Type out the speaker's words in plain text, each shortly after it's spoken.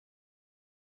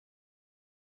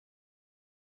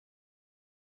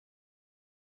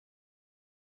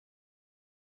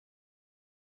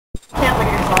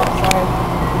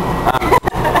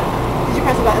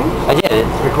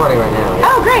recording right now. Yeah.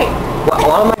 Oh, great. Well,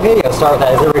 all of my videos start with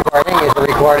that. Is it recording? Is it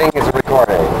recording? Is it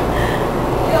recording?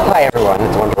 Hi everyone,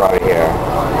 it's Robbie here.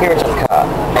 Here with Jessica,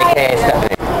 aka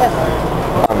Stephanie. Yes.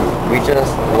 We just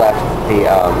left the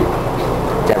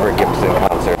Deborah Gibson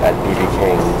concert at BB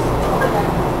King's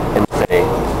in the city.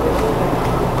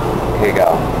 Here you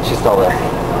go. She stole this.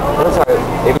 That's hard,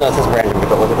 even though it says brand new,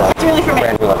 but look at that. It's really for me.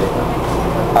 Brand new, love you.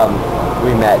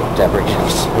 We met Deborah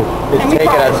Gibson. It's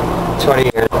taken us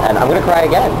 20 years, and I'm gonna cry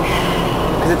again.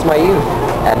 Because it's my youth.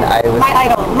 And I was... My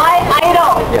idol. My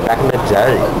idol! Yeah, back in the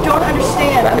day. Don't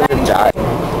understand. Back in the day.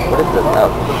 What is this?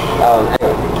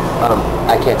 Anyway.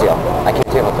 I can't deal. I can't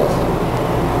deal with this.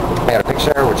 I got a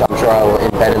picture, which I'm sure I will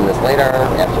embed in this later,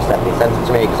 after Stephanie sends it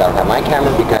to me, because I don't have my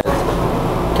camera, because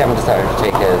Kevin decided to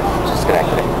take his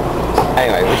disconnected.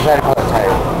 Anyway, we decided to call it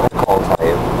tired. Nicole will tell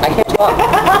you. I can't talk.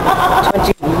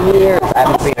 20 years I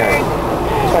haven't seen her.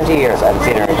 20 years I haven't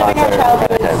seen her in concert.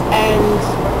 And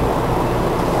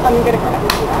I'm gonna cry.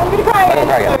 I'm gonna cry again.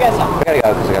 We gotta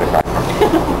go because we gotta cry.